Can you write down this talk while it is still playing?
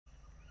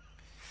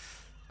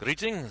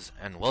Greetings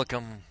and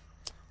welcome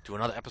to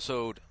another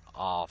episode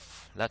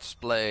of Let's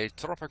Play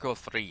Tropico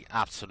 3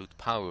 Absolute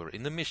Power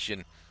in the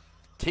mission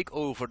Take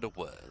Over the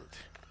World.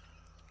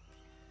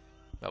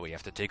 Well, we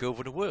have to take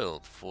over the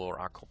world for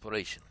our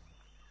corporation.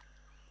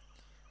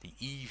 The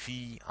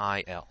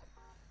EVIL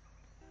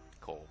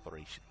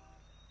Corporation.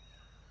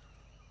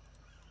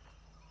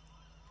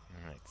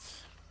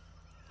 Alright.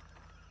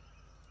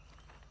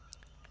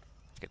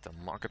 Get the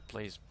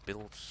marketplace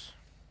built.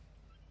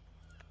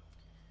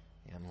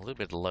 Yeah, I'm a little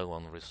bit low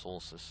on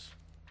resources.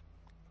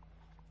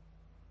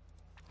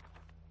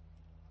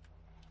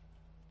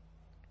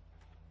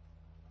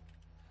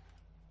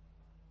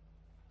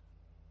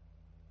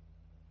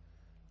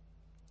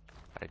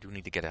 But I do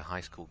need to get a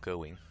high school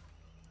going.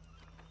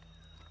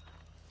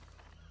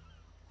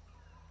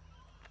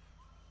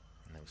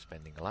 No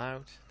spending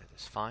allowed, that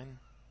is fine.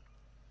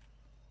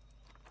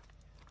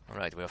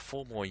 Alright, we have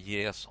 4 more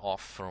years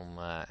off from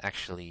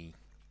actually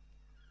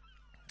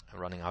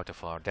running out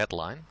of our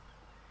deadline.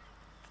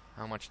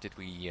 How much did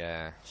we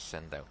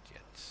send out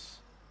yet?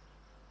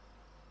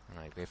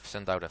 Alright, we've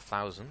sent out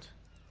 1,000.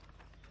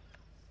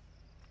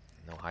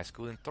 No high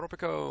school in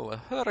Tropico! A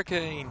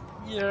hurricane!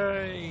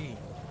 Yay!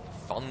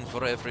 Fun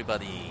for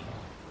everybody!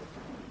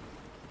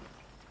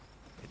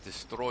 It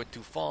destroyed 2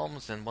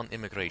 farms and 1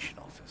 immigration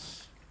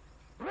office.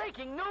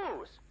 Breaking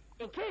news!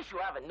 In case you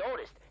haven't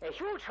noticed, a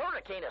huge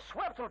hurricane has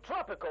swept through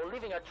Tropico,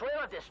 leaving a trail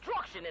of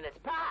destruction in its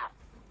path.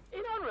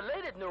 In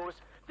unrelated news,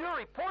 there are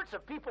reports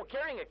of people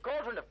carrying a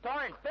cauldron of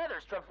tar and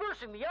feathers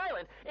traversing the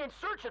island in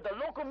search of the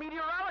local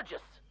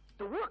meteorologists.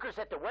 The workers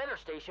at the weather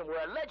station were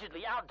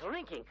allegedly out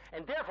drinking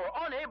and therefore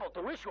unable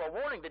to issue a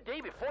warning the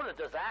day before the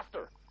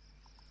disaster.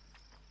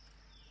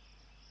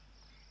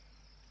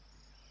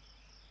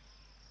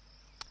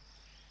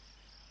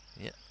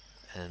 Yeah,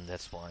 and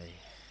that's why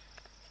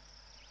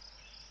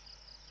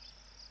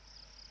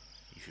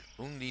you should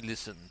only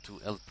listen to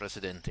El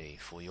Presidente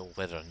for your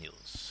weather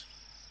news.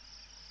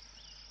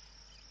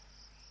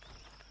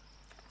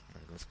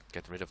 Let's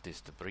get rid of this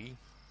debris,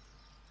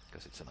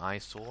 because it's an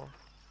eyesore.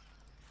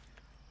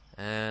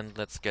 And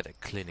let's get a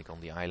clinic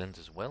on the island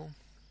as well.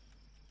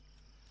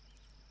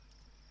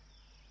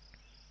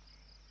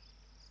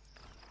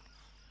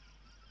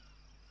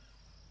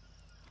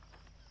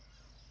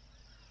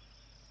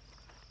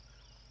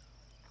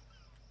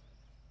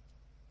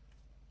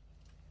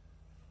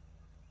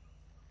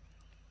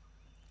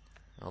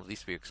 Well, at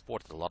least we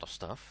exported a lot of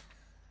stuff,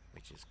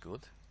 which is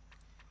good.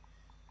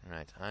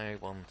 Right, I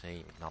want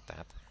a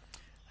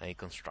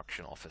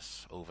construction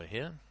office over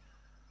here.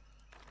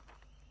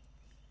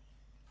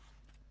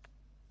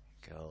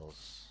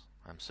 Because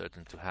I'm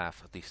certain to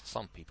have at least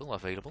some people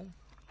available.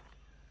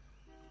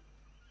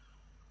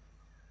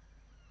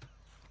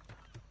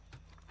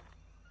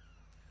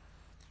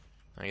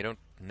 Now you don't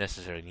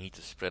necessarily need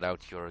to spread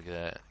out your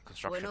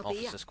construction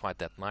offices quite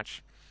that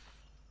much.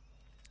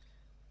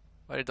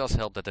 But it does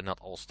help that they're not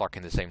all stuck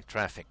in the same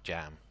traffic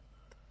jam.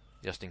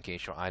 Just in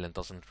case your island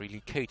doesn't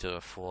really cater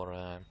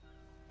for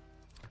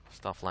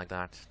stuff like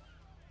that.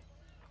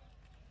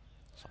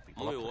 Some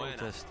people are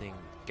protesting.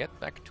 Get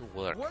back to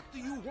work. What do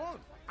you want?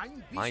 I'm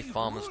busy. My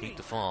farmers need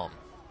to farm.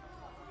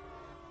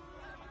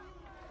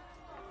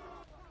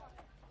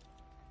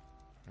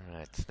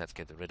 Alright, let's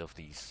get rid of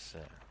these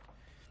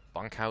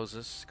bunk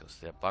houses, because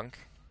they're bunk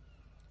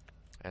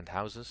and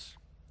houses.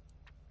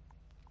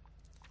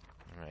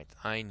 Alright,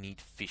 I need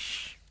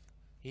fish.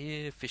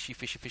 Here, fishy,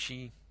 fishy,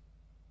 fishy.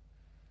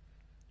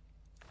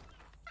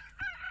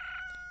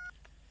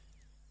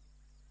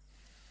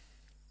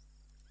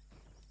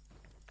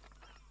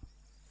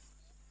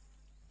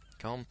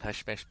 Come,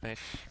 pesh, pesh, pesh.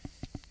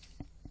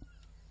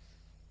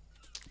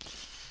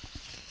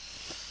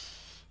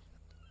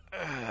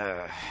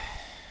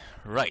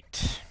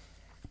 Right.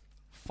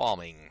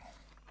 Farming.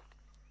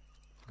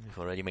 We've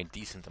already made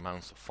decent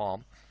amounts of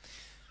farm.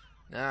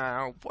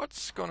 Now,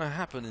 what's gonna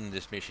happen in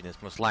this mission is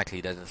most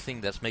likely that the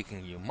thing that's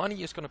making you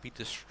money is gonna be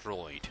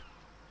destroyed.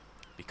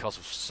 Because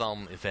of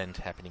some event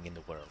happening in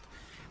the world.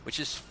 Which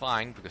is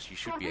fine, because you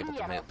should be able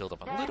to build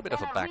up a little bit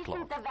of a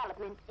backlog.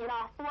 Development in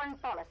our foreign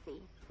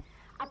policy.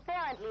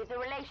 Apparently, the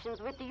relations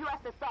with the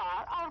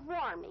USSR are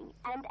warming,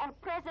 and El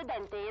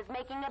Presidente is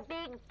making a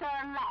big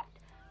turn left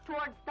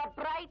towards the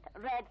bright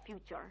red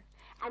future.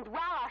 And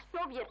while our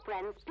Soviet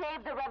friends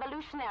paved the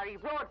revolutionary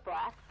road for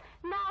us,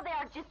 now they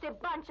are just a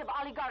bunch of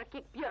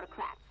oligarchic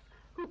bureaucrats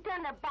who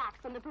turn their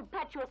backs on the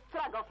perpetual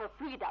struggle for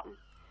freedom.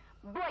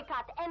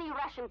 Boycott any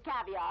Russian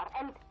caviar,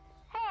 and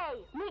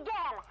hey,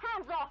 Miguel,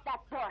 hands off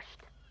that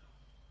borscht!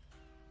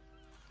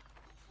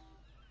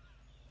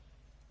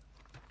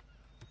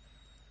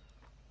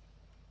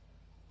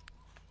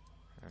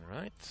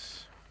 Alright.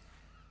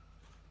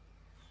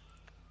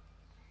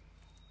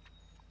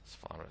 As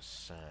far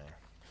as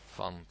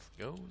fund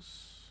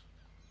goes,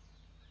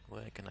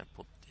 where can I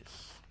put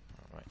this?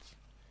 Alright.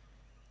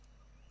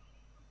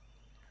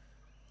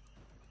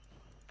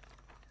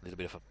 A little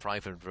bit of a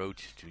private road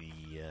to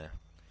the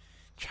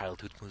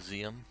Childhood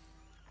Museum.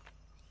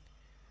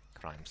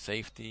 Crime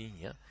safety,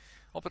 yeah.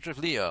 Operative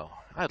Leo,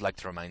 I'd like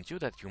to remind you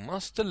that you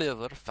must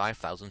deliver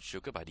 5,000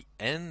 sugar by the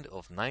end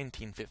of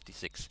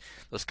 1956.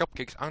 Those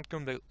cupcakes aren't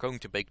going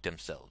to bake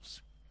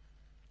themselves.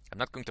 I'm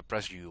not going to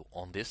press you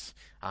on this.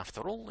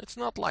 After all, it's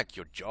not like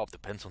your job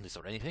depends on this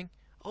or anything.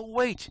 Oh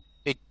wait,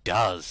 it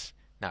does.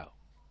 Now,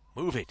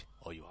 move it,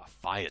 or you are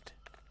fired.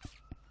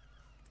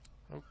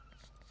 Oh,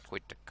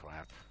 quit the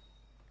crap.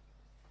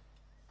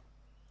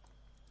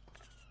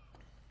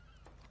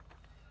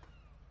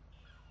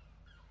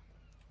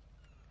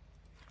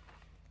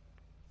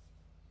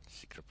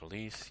 Secret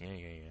police,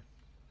 yeah.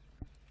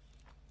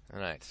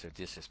 Alright, so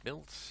this is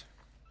built.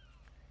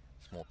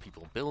 There's more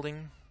people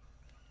building.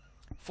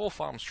 4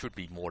 farms should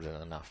be more than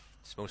enough.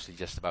 It's mostly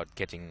just about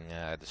getting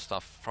the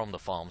stuff from the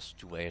farms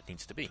to where it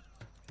needs to be.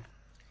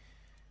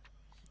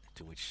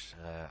 To which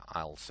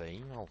I'll say,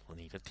 well, we'll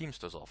need a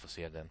Teamster's office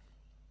here then.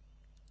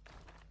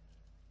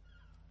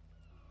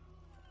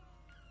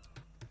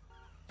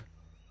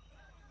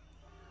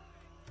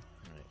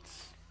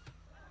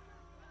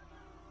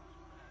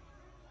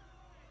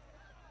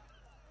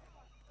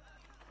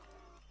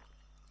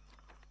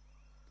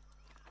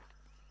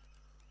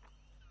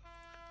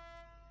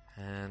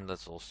 And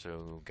let's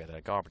also get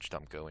a garbage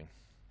dump going.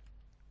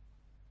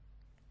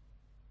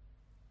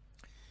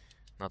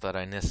 Not that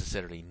I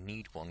necessarily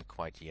need one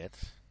quite yet.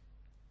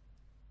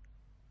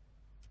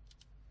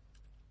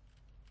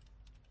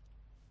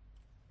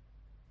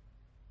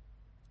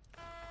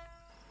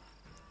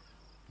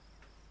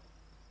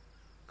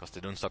 Because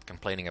they don't start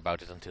complaining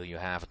about it until you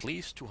have at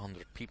least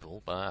 200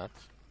 people, but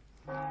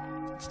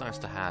it's nice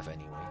to have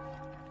anyway.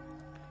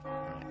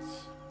 Right.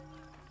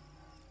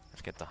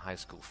 Let's get the high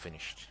school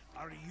finished.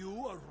 Are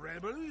you a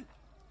rebel?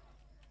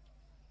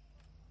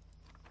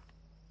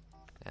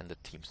 And the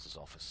Teamster's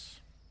office.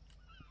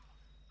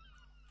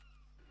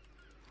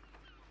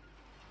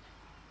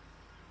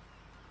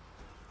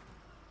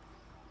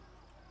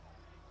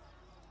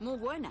 Muy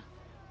buena.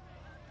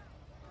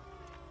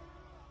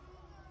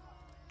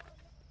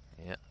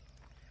 Yeah.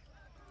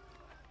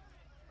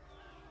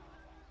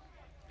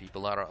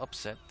 People are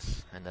upset,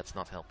 and that's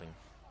not helping.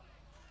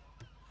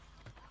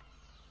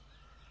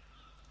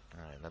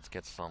 Alright, let's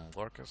get some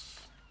workers.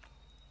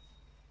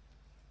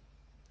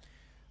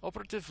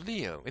 Operative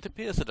Leo, it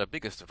appears that our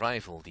biggest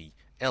rival, the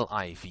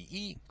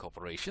LIVE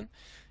Corporation,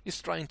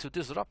 is trying to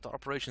disrupt our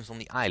operations on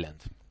the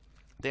island.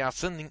 They are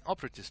sending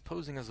operatives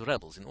posing as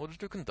rebels in order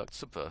to conduct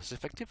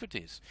subversive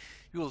activities.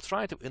 We will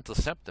try to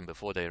intercept them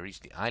before they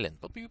reach the island,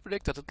 but we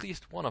predict that at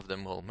least one of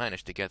them will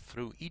manage to get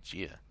through each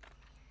year.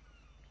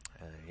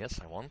 Yes,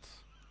 I want.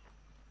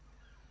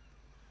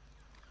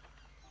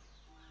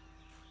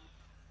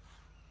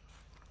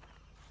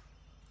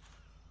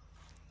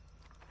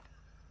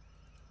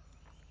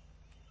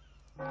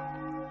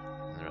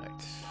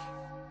 Alright.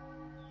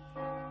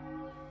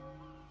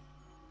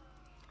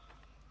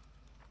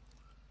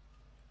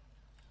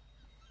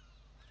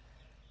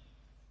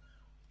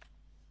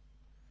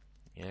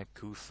 Yeah,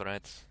 coup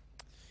threat.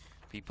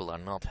 People are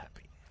not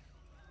happy.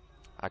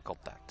 I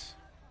got that.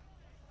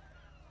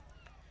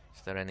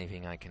 Is there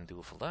anything I can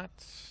do for that?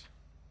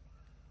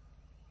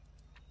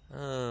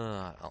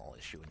 I'll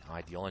issue an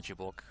ideology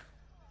book.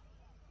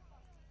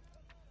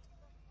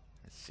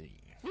 Let's see.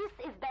 This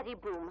is Betty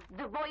Broom,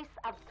 the voice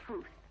of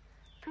truth.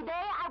 Today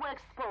I will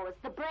expose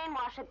the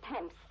brainwash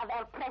attempts of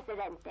El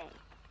Presidente.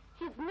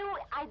 His new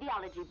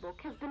ideology book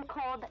has been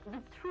called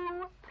the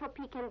True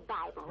Tropican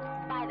Bible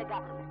by the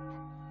government.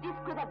 This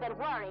could have been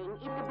worrying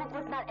if the book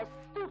was not as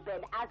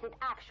stupid as it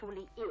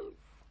actually is.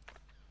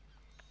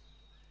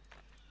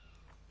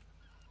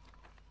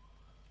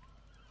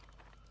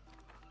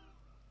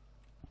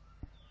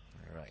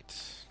 Right.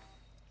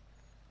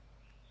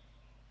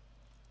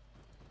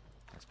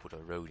 Let's put a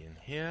road in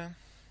here.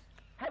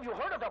 Have you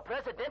heard of El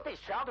Presidente's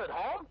childhood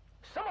home?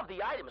 Some of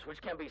the items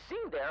which can be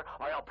seen there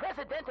are El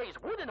Presidente's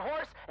wooden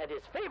horse and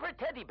his favorite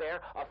teddy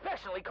bear,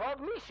 affectionately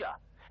called Misha,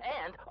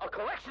 and a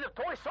collection of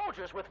toy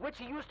soldiers with which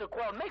he used to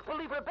quell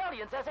make-believe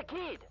rebellions as a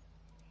kid.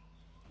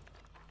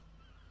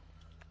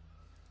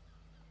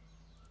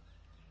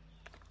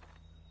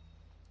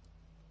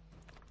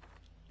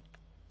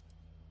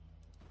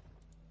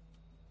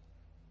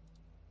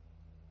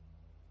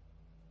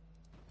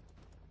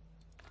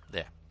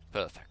 There,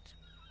 perfect.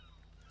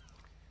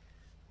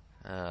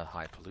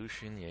 High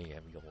pollution, yeah,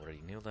 we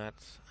already knew that.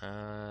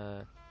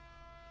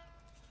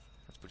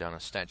 Let's put down a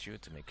statue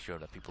to make sure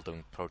that people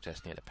don't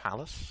protest near the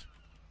palace.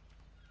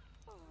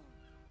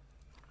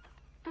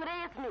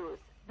 Today's news.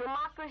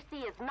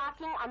 Democracy is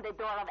knocking on the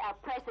door of El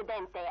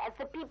Presidente as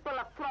the people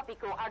of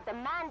Tropico are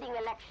demanding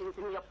elections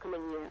in the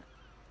upcoming year.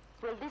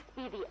 Will this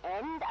be the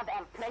end of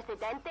El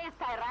Presidente's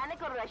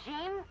tyrannical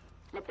regime?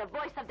 Let the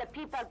voice of the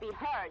people be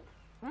heard.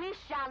 We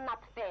shall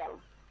not fail.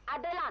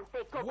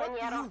 Adelante, What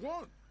compañero. do you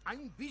want?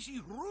 I'm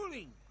busy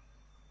ruling.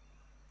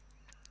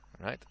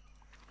 Right.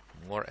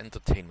 More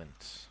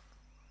entertainment.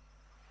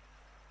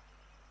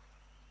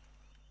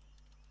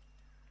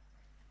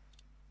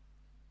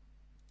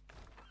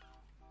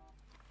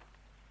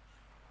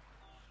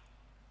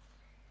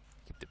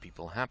 Keep the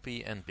people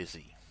happy and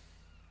busy.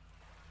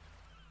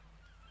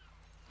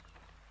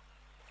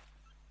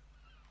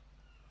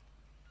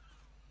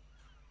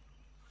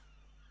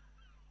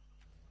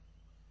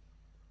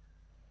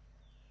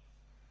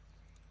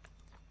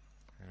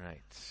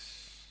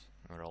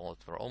 Right.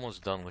 We're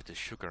almost done with the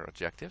sugar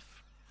objective.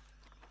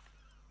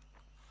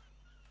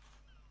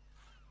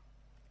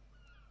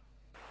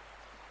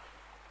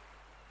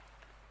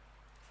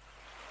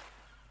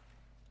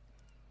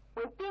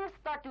 When things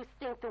start to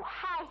stink to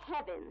high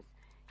heavens,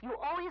 you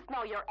always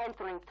know you're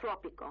entering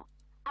Tropico.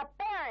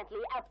 Apparently,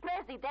 a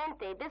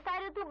presidente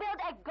decided to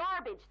build a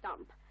garbage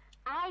dump.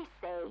 I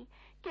say,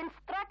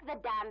 construct the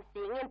damn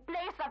thing in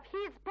place of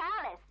his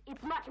palace.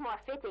 It's much more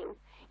fitting.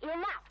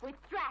 Enough with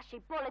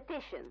trashy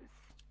politicians.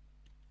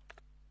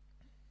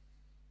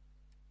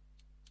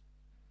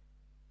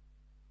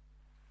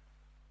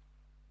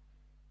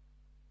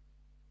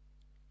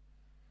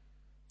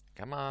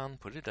 Come on,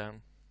 put it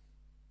down.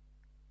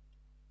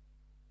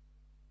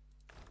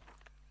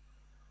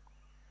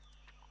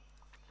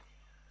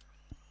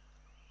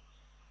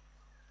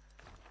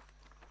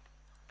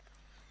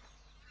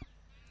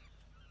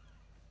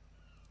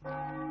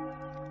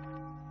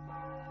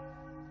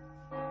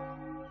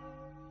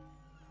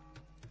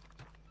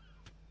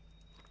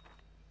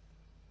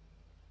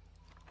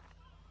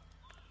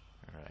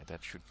 Alright,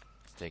 that should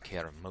take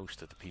care of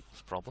most of the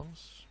people's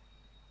problems.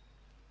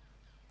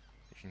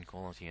 Vision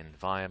quality,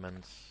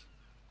 environment.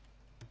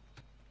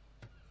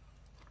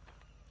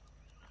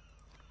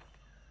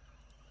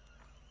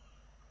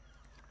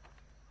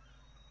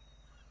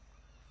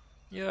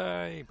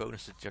 Yay!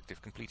 Bonus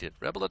objective completed.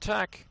 Rebel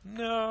attack!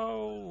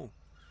 No!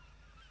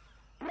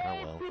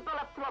 Brave people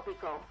of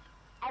Tropico,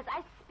 as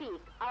I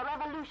speak, our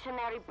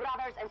revolutionary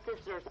brothers and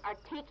sisters are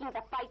taking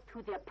the fight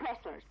to the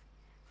oppressors,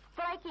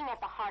 striking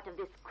at the heart of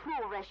this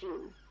cruel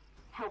regime.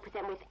 Help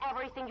them with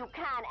everything you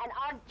can, and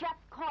our just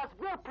cause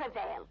will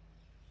prevail.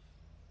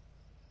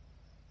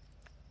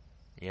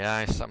 Yeah,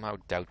 I somehow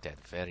doubt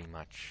that very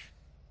much.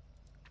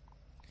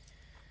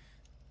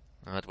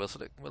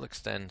 We'll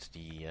extend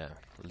the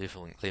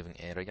living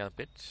area a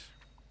bit.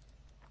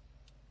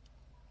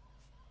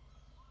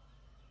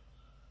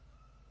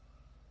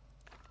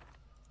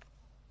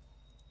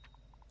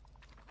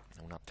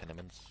 No, not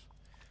tenements.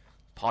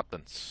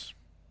 Apartments.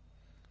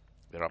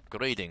 We're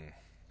upgrading.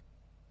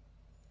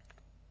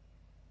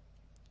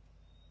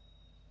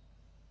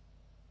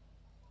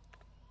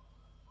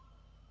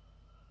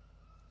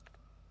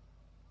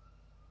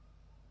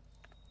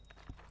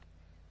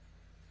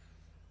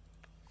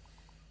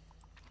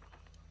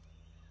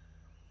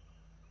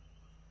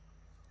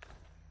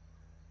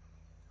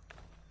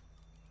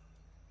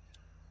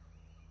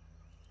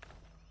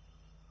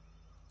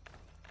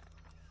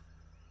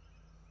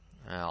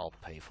 I'll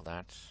pay for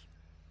that.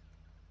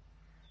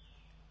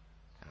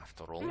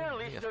 After all, Dear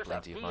we have listeners of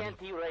plenty of money.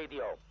 TNT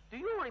Radio, do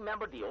you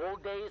remember the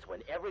old days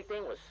when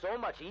everything was so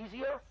much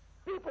easier?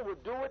 People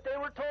would do what they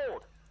were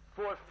told.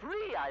 For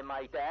free, I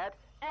might add,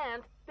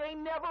 and they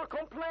never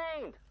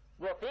complained.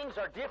 Well, things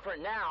are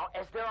different now,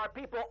 as there are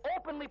people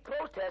openly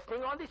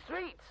protesting on the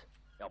streets.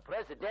 Now,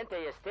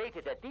 Presidente has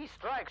stated that these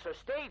strikes are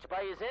staged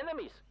by his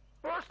enemies.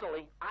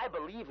 Personally, I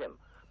believe him,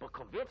 but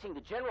convincing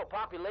the general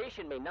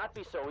population may not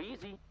be so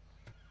easy.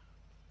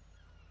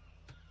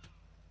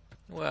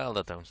 Well,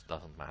 that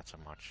doesn't matter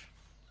much.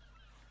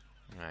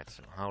 Right,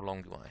 so how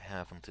long do I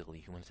have until the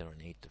humanitarian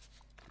aid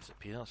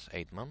disappears?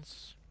 8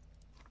 months.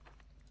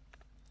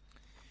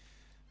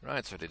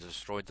 Right, so they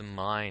destroyed the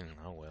mine.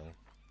 Oh well.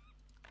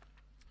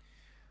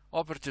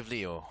 Operative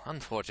Leo,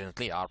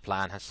 unfortunately our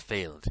plan has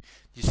failed.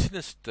 The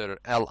sinister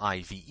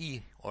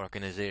LIVE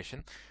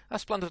organization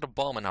has planted a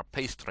bomb in our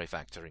pastry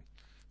factory.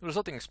 The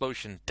resulting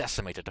explosion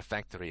decimated the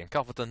factory and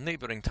covered the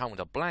neighboring town with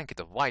a blanket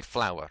of white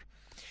flour.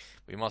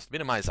 We must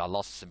minimize our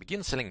losses and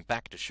begin selling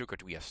back the sugar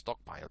we have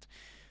stockpiled.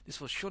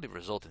 This will surely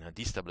result in a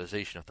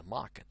destabilization of the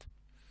market.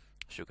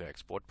 Sugar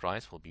export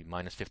price will be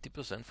minus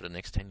 50% for the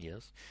next 10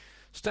 years.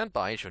 Stand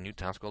by as your new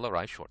task will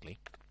arrive shortly.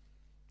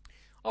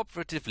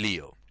 Operative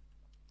Leo,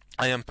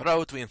 I am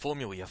proud to inform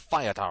you we have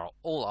fired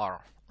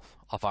all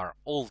of our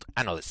old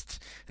analysts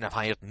and have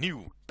hired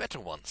new, better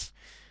ones.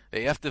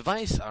 They have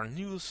devised our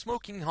new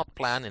smoking hot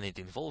plan, and it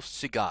involves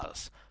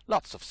cigars.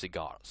 Lots of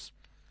cigars.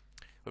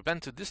 We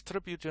plan to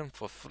distribute them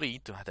for free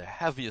to the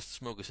heaviest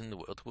smokers in the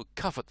world, who will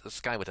cover the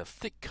sky with a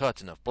thick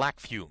curtain of black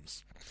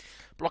fumes,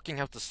 blocking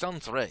out the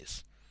sun's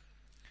rays.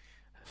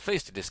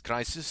 Faced with this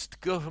crisis, the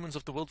governments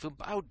of the world will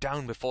bow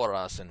down before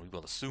us, and we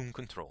will assume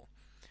control.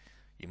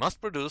 You must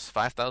produce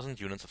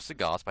 5,000 units of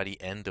cigars by the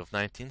end of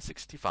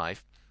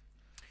 1965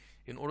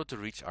 in order to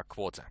reach our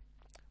quota.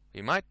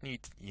 We might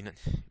need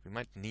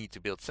to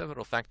build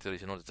several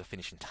factories in order to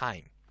finish in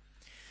time.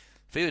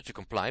 Failure to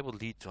comply will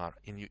lead to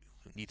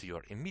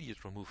your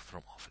immediate removal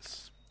from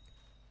office.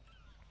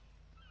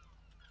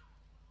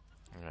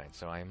 Alright,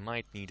 so I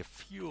might need a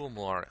few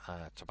more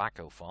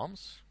tobacco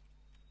farms.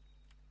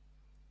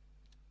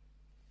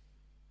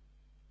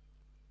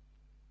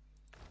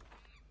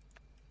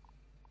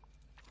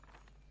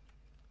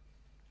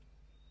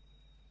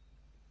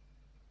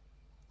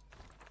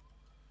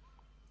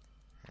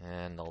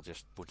 And I'll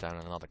just put down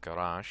another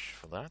garage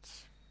for that,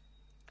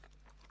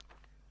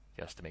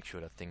 just to make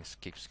sure that things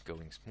keeps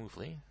going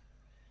smoothly.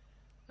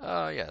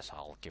 Yes,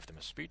 I'll give them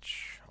a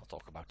speech. I'll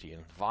talk about the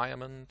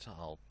environment.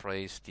 I'll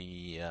praise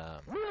the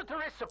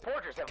Militarist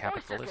supporters have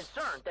voiced their capitalists.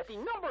 concern that the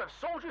number of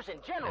soldiers in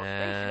general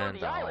stationed on And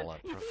the island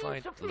I'll is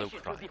provide low insufficient to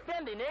crime.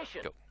 defend the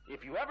nation. Go.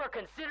 If you ever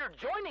considered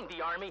joining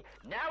the army,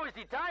 now is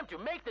the time to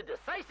make the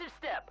decisive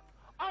step.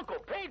 Uncle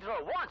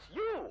Pedro wants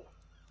you.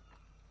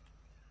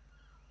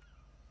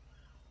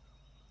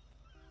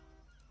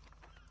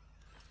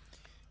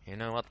 You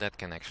know what? That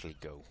can actually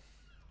go.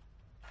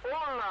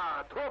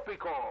 Hola,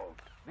 Tropico.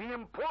 The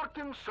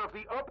importance of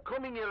the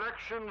upcoming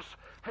elections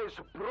has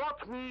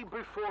brought me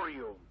before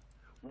you.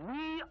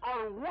 We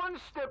are one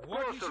step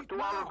What is closer it to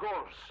now? our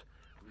goals.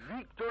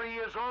 Victory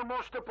is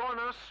almost upon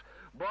us,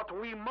 but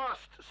we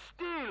must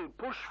still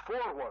push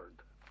forward.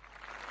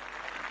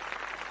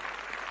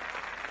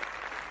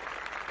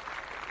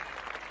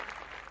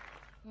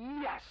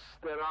 Yes,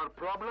 there are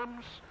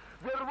problems.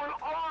 There will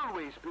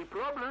always be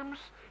problems,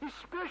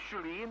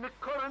 especially in the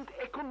current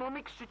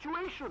economic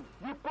situation.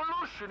 The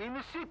pollution in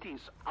the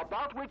cities,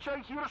 about which I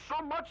hear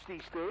so much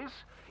these days,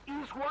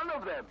 is one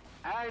of them.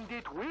 And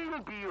it will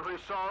be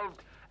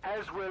resolved,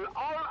 as will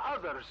all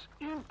others,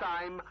 in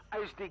time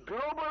as the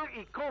global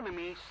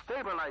economy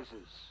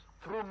stabilizes.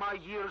 Through my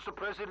years of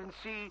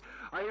presidency,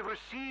 I have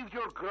received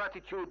your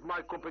gratitude,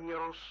 my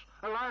compañeros.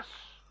 Alas,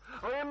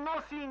 I am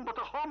nothing but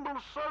a humble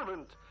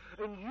servant,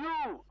 and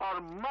you are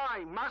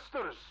my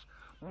masters,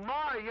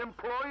 my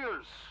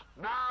employers.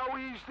 Now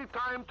is the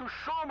time to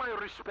show my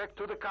respect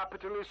to the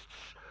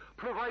capitalists,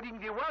 providing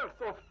the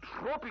wealth of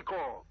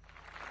Tropico.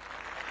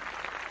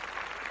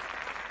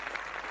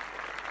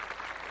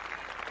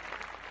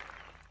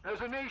 As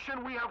a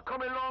nation, we have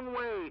come a long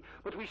way,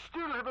 but we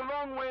still have a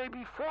long way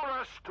before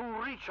us to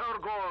reach our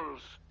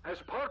goals. As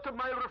part of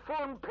my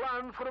reform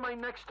plan for my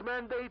next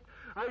mandate,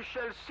 I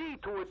shall see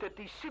to it that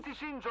the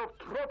citizens of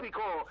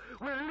Tropico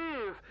will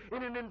live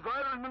in an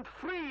environment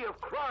free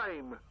of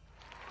crime.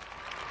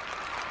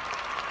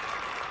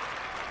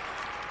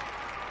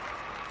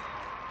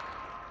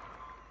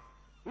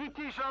 It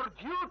is our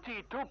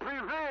duty to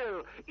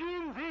prevail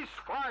in this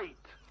fight.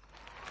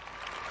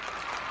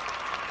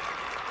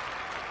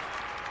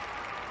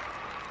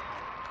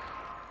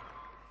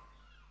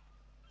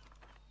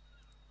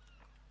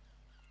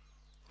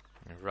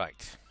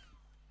 Right.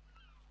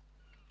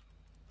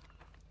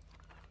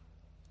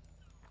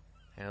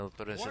 El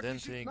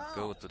Presidente, now?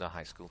 go to the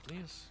high school,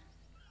 please.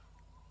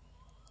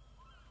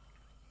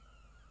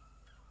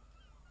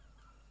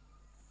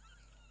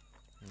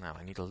 Now,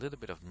 I need a little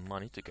bit of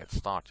money to get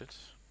started.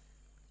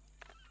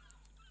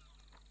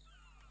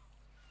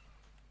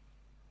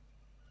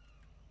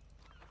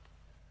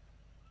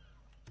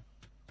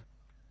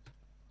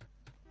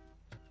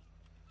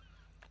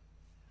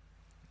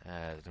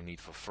 No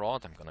need for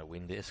fraud, I'm gonna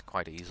win this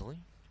quite easily.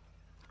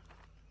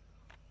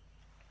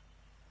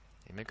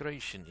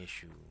 Immigration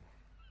issue.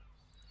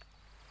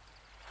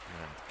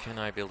 And can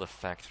I build a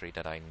factory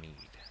that I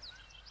need?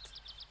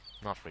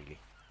 Not really.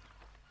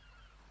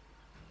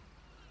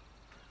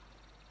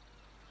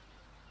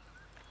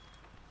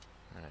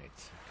 Right,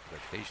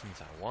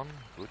 congratulations, I won.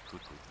 Good,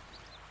 good,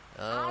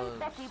 good. I'm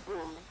Betty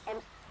Boom,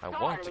 and I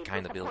want to sorely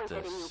kind of build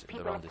disappointed in you this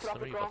people around of this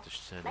area, Tropico.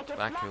 but the Like a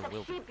tobacco flock of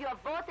will be. sheep, you have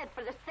voted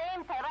for the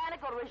same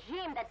tyrannical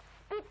regime that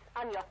spits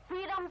on your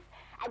freedoms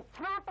and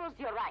tramples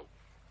your rights.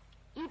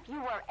 If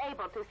you were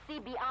able to see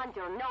beyond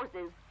your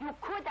noses, you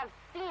could have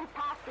seen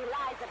past the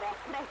lies of El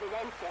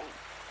Presidente.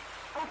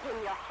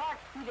 Open your heart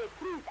to the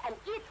truth, and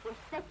it will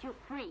set you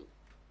free.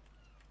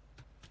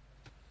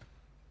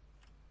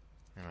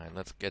 Alright,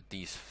 let's get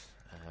these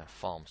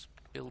farms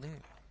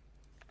building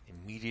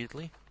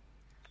immediately.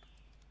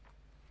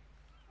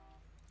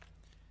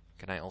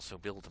 Can I also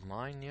build a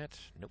mine yet?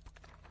 Nope.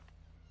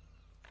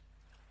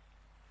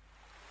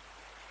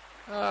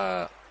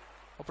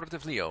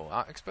 Operative Leo,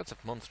 our experts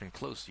have monitoring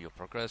closely your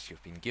progress.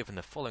 You've been given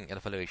the following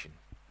evaluation.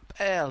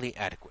 Barely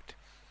adequate.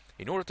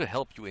 In order to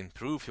help you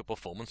improve your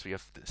performance, we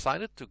have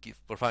decided to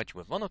provide you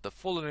with one of the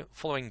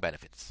following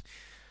benefits.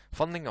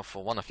 Funding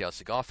for one of your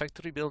cigar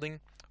factory building,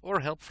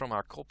 or help from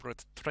our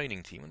corporate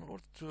training team in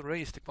order to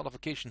raise the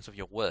qualifications of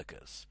your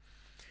workers.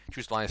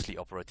 Choose wisely,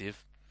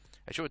 Operative,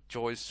 as your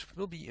choice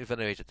will be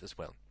evaluated as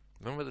well.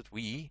 Remember that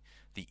we,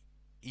 the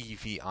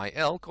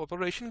EVIL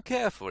Corporation,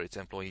 care for its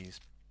employees.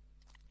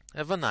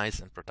 Have a nice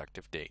and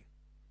productive day.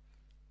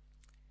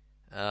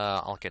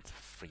 I'll get a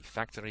free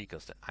factory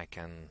because I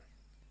can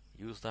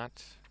use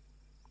that.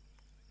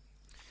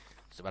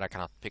 So bad I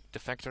cannot pick the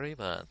factory,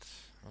 but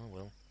oh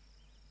well.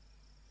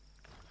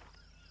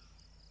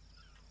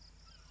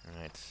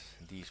 Alright,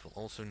 these will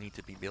also need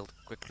to be built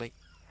quickly.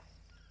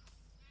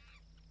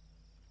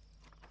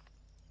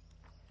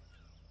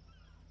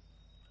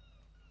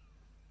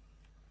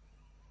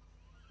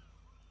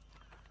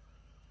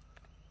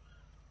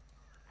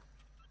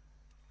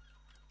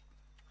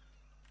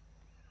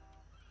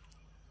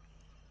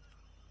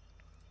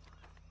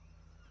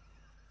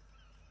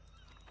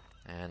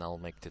 And I'll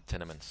make the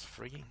tenements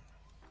free.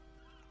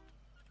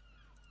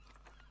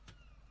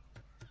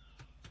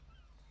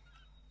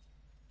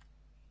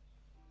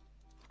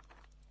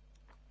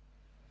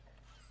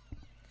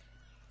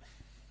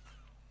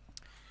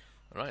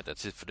 Alright,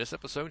 that's it for this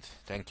episode.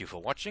 Thank you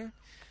for watching,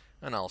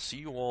 and I'll see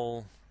you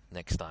all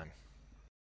next time.